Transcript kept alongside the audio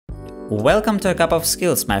Welcome to A Cup of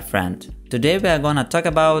Skills, my friend. Today we are gonna talk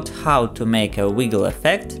about how to make a wiggle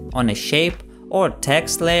effect on a shape or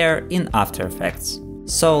text layer in After Effects.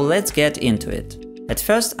 So let's get into it. At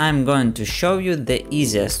first I'm going to show you the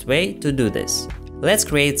easiest way to do this. Let's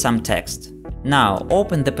create some text. Now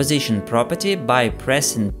open the position property by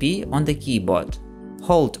pressing P on the keyboard.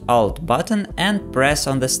 Hold Alt button and press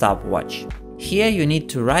on the stopwatch. Here you need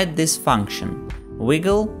to write this function,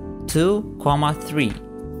 wiggle 2, 3.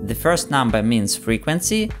 The first number means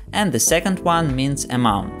frequency and the second one means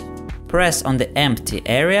amount. Press on the empty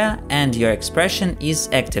area and your expression is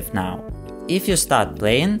active now. If you start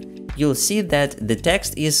playing, you'll see that the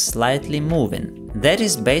text is slightly moving. That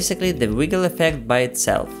is basically the wiggle effect by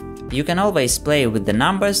itself. You can always play with the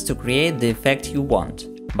numbers to create the effect you want.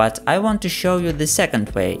 But I want to show you the second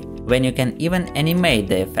way, when you can even animate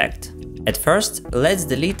the effect. At first, let's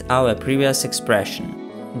delete our previous expression.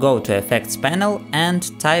 Go to Effects panel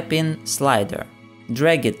and type in Slider.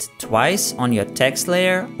 Drag it twice on your text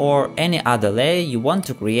layer or any other layer you want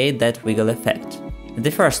to create that wiggle effect.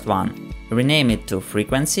 The first one, rename it to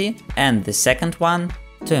Frequency, and the second one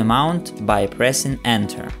to Amount by pressing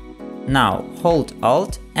Enter. Now hold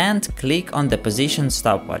Alt and click on the position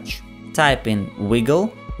stopwatch. Type in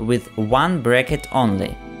Wiggle with one bracket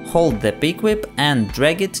only. Hold the pick whip and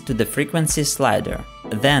drag it to the frequency slider.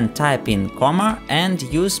 Then type in comma and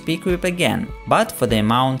use pick whip again, but for the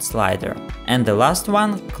amount slider. And the last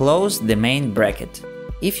one, close the main bracket.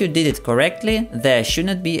 If you did it correctly, there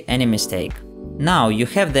shouldn't be any mistake. Now you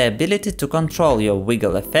have the ability to control your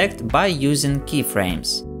wiggle effect by using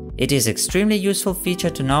keyframes. It is extremely useful feature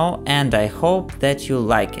to know and I hope that you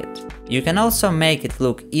like it. You can also make it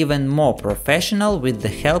look even more professional with the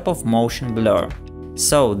help of motion blur.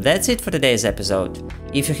 So that's it for today's episode.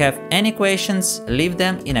 If you have any questions, leave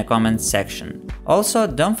them in a comment section. Also,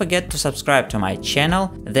 don't forget to subscribe to my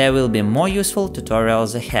channel, there will be more useful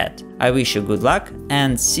tutorials ahead. I wish you good luck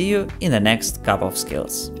and see you in the next Cup of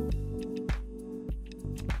Skills.